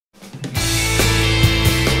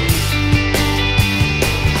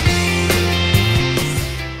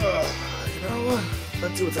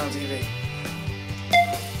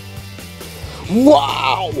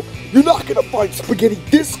Wow! You're not gonna find spaghetti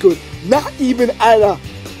this good. Not even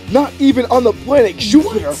on the planet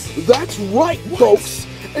Jupiter. That's right, folks.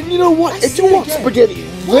 And you know what? If you want spaghetti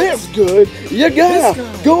this good, you gotta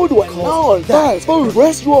go to a non-fast food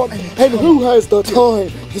restaurant. And who has the time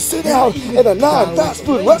to sit down in a non-fast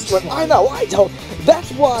food restaurant? I know, I don't.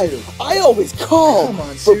 That's why I always call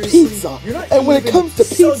for pizza. And when it comes to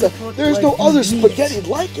pizza, there's no other spaghetti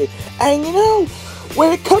like it. And you know,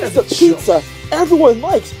 when it comes to pizza, everyone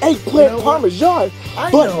likes eggplant parmesan,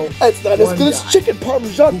 but it's not as good as chicken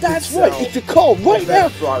parmesan. That's right. If you call right now,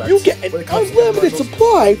 you get an unlimited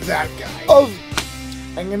supply of.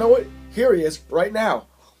 And you know what? Here he is right now.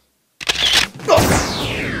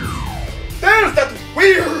 There's that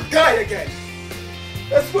weird guy again.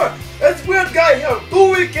 That's weird guy here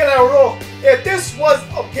 2 weeks in a row. If this was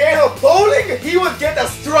a game of bowling, he would get a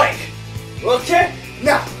strike. Okay?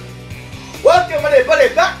 Now, welcome everybody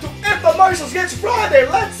back to Infomercial Sketch Friday.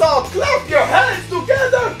 Let's all clap your hands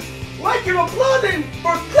together like you're applauding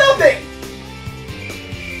for clapping.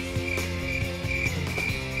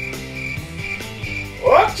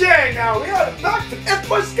 Okay, now we are back to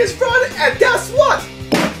Infomercial Sketch Friday, and guess what?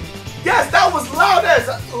 Yes, that was loud as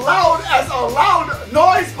a loud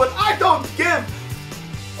noise, but I don't care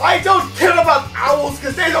about owls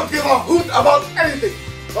because they don't give a hoot about anything.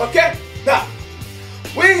 Okay? Now,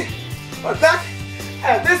 we are back,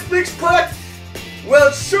 and this week's product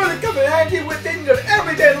will surely come in handy within your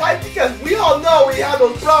everyday life because we all know we have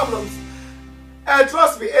those problems. And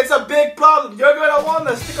trust me, it's a big problem. You're gonna want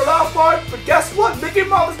to stick around for it, but guess what? Mycke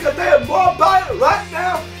Marvyn's gonna tell you more about it right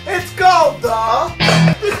now. It's called the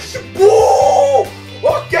Woo!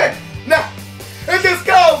 Okay, now it is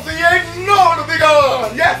called the Ignore the Big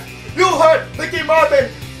On. Yes, you heard Mycke Marvyn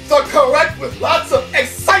so correct with lots of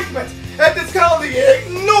excitement. And it's called the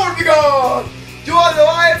Ignore the Big On. Do you want to know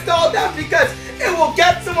why it's called that? Because it will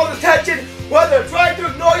get someone's attention when they're trying to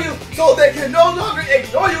ignore you, so they can no longer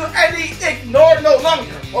ignore you and ignore no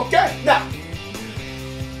longer. Okay? Now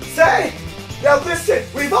listen,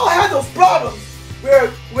 we've all had those problems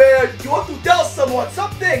where you want to tell someone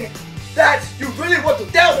something that you really want to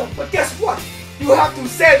tell them, but guess what? You have to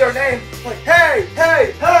say their name like hey,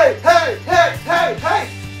 hey, hey, hey, hey, hey, hey,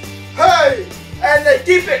 hey, and they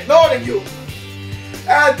keep ignoring you.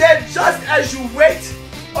 And then just as you wait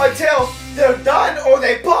until they're done or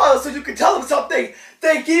they pause so you can tell them something,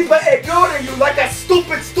 they keep ignoring you like a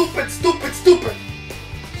stupid.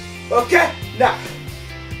 Okay? Now,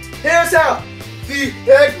 here's how the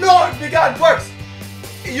Ignore the Big On works.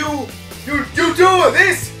 You do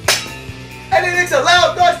this, and it makes a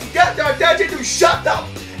loud noise to get their attention to shut up,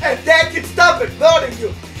 and they can stop ignoring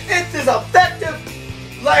you. It is effective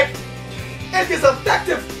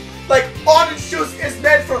like orange juice is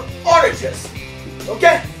made from oranges.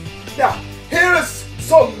 Okay? Now, here is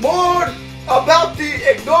some more about the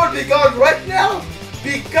Ignore the Big On right now,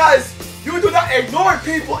 because you do not ignore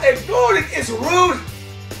people. Ignoring is rude.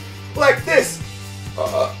 Like this.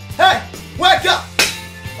 Hey, wake up.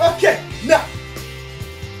 Okay, now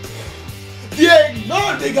the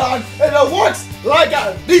Ignore the Big On, and it works like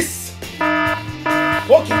this.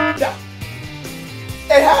 Okay, now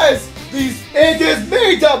it is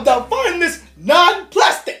made of the finest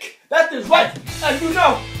non-plastic. That is right. And you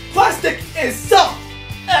know, plastic is soft,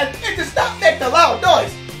 and it does not make a loud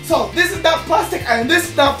noise. So this is not plastic, and this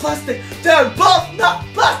is not plastic. They're both not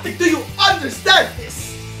plastic. Do you understand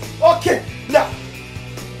this? Okay, now,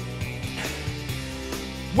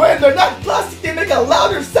 when they're not plastic, they make a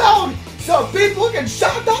louder sound, so people can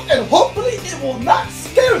shout out, and hopefully it will not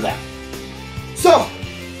scare them. So,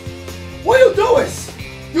 what you do is,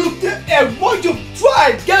 when you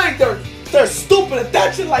try getting their stupid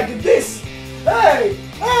attention like this, hey,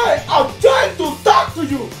 I'm trying to talk to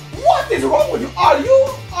you. What is wrong with you? Are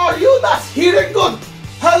you not hearing good?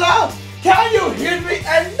 Hello? Can you hear me?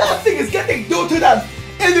 And nothing is getting due to them.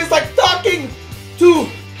 It is like talking to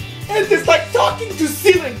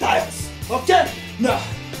ceiling tiles. Okay? Now,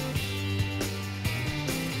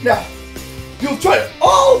 you've tried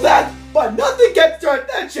all that, but nothing gets your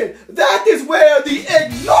attention. That is where the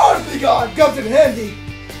Ignore the Big On comes in handy.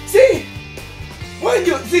 See? When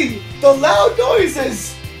you see the loud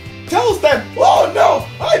noises tells them, oh no,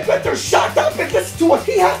 I better shut up and listen to what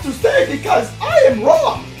he has to say because I am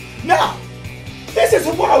wrong. Now, this is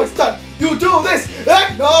how it's done. You do this,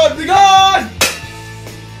 Ignore the Big On,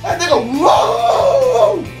 and they go,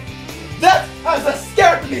 whoa! That has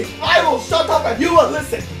scared me. I will shut up and you will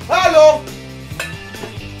listen. Hello?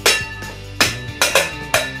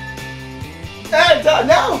 And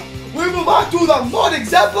now, we move on to the more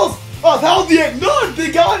examples of how the Ignore the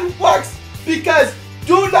Big On works, because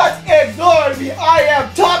Do not ignore me. I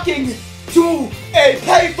am talking to a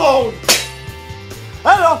payphone.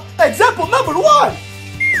 Hello, example number 1.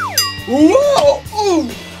 Whoa! Ooh.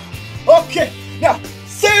 Okay, now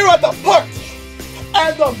say you're at the party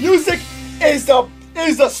and the music is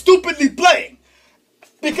stupidly playing.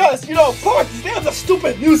 Because, you know, parties, they have the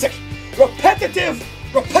stupid music. Repetitive.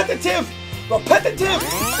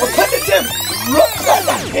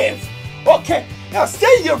 Okay, now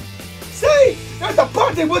say you're at the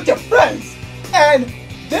party with your friends and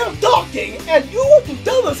they're talking and you want to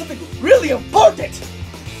tell them something really important.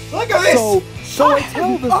 Look at this. So I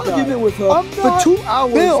tell this argument with her for 2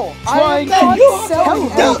 hours trying to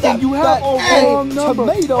tell them you have a wrong number. I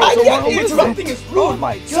can't interrupting is rude. Oh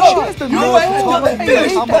my God. So, you wait until they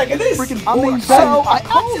finish like this. I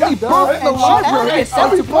actually broke the library and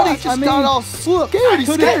everybody just got all scared. He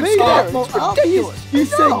couldn't be there. It's ridiculous. You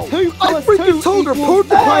say 2 plus 2 I freaking told her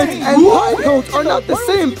porcupines and pine cones are not the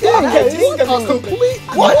same thing.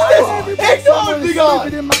 What's this? Ignore me,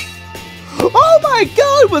 God. Oh my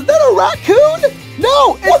God, was that a raccoon?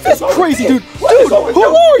 No, it's this crazy dude. Dude, who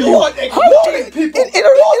are you? How did you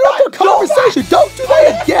interrupt our conversation? Don't do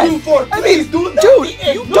that again. I mean, dude,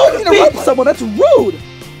 you don't interrupt someone. That's rude.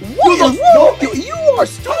 What is wrong with you? You are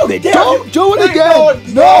stupid. Don't do it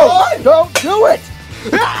again. No, don't do it.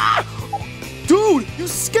 Dude, you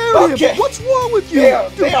scared him. What's wrong with you?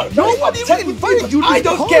 No one even invited you to I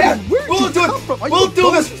don't care. We'll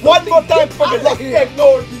do this one more time for the luck.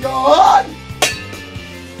 Ignore me, God.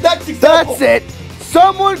 Next example. That's it.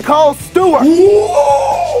 Someone call Stuart.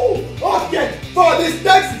 Whoa! Okay, for this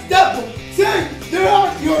next example, say there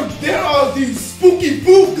are these spooky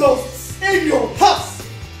boo ghosts in your house,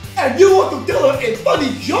 and you want to tell her a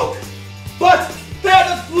funny joke, but they are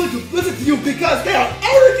not going to listen to you because they are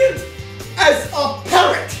arrogant as a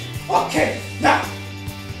parrot. Okay, now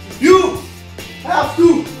you have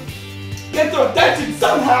to get their attention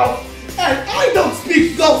somehow, and I don't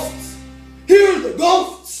speak ghosts. Here are the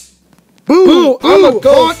ghosts. Boo! I'm a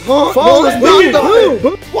ghost. Fall is not the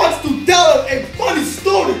boo. Wants to tell a funny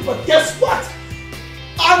story, but guess what?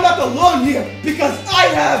 I'm not alone here because I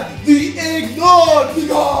have the ignored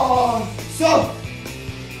begone. So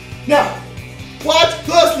now watch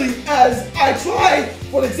closely as I try,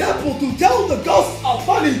 for example, to tell the ghost a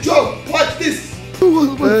funny joke. Watch this. Hey,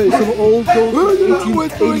 some old ghost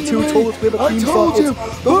 1882 told us we have a theme song.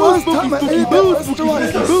 The last time I ate that restaurant,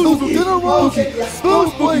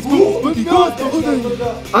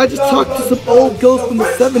 I just talked to some old ghost from the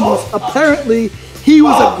 70s. Apparently, he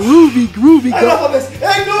was a groovy ghost. Enough of this.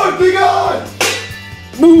 Ignore, be gone.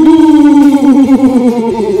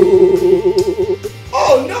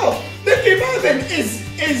 Oh no, Mycke Marvyn has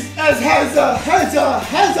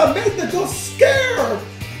made the ghost scared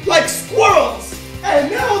like squirrels.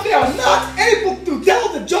 And now they are not able to tell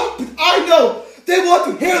the joke, but I know they want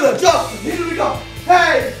to hear the joke. Here we go.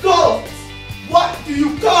 Hey, ghosts, what do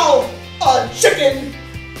you call a chicken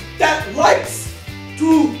that likes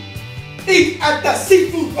to eat at the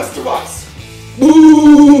seafood restaurants?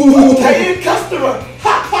 Ooh. Paying customer.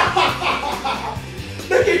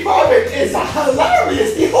 Mycke Marvyn is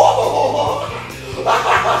hilarious.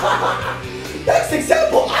 Next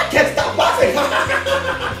example, I can't stop laughing.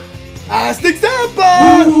 Last example!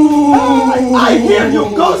 I hear you,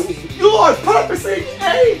 ghost! You are purposing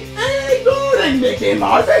ignoring Mycke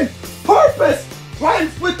Marvyn! Purpose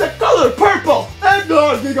rhymes with the color purple!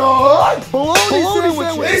 Ignore me, God! Bologna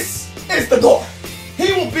sandwich! This is the door!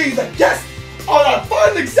 He will be the guest on our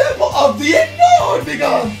final example of the ignored me,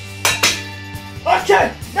 God!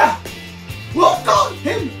 Okay, now, we'll call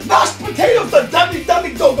him Mashed Potatoes the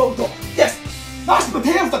Dummy Dodo Door! Yes, Mashed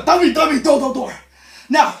Potatoes the Dummy Dodo Door!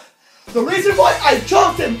 Now, the reason why I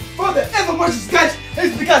chose him for the Infomercial Sketch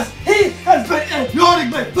is because he has been ignoring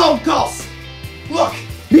my phone calls. Look,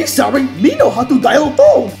 me sorry, me know how to dial a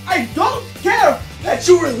phone. I don't care that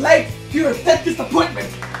you were late to your dentist appointment.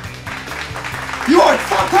 You are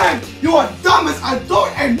dumb as a door,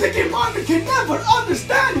 and Mycke Marvyn can never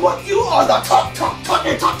understand what you are the talk.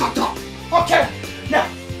 Okay, now,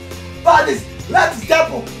 by this last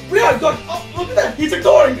example, we are going. Oh, look at that, he's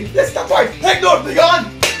ignoring me. That's not right. Ignore me,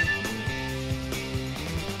 God.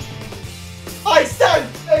 I said,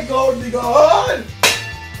 ignore me, God!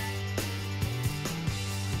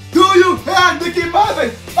 Do you hear Mycke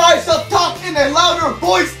Marvyn? I shall talk in a louder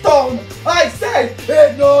voice tone! I say,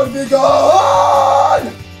 ignore me,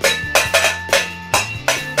 God!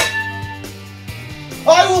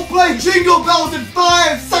 I will play Jingle Bells in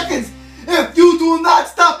 5 seconds if you do not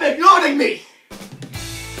stop ignoring me!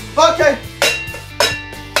 Okay.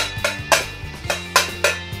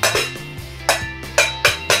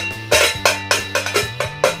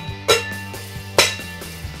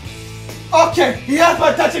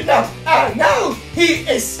 Now he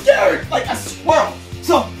is scared like a squirrel.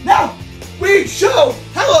 So now we show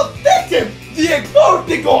how effective the ignored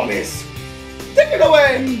Begon is. Take it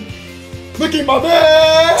away, Mycke Marvyn.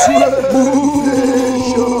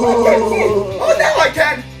 Oh, now I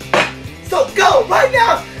can. So go right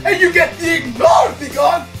now and you get the ignored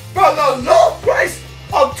Begon for the low price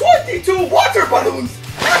of 22 water balloons.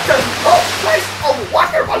 That's the low price of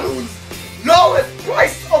water balloons. Lowest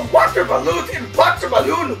price of water balloons in water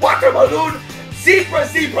balloon,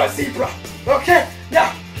 zebra. Okay,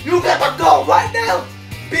 now you gotta go right now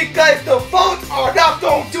because the phones are not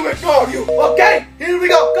going to ignore you. Okay, here we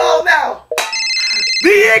go now.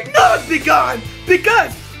 The ignored Begon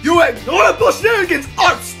because your ignorable shenanigans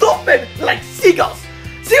are stupid like seagulls.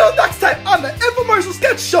 See you next time on the Infomercial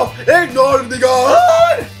Sketch Show. Ignored Begon.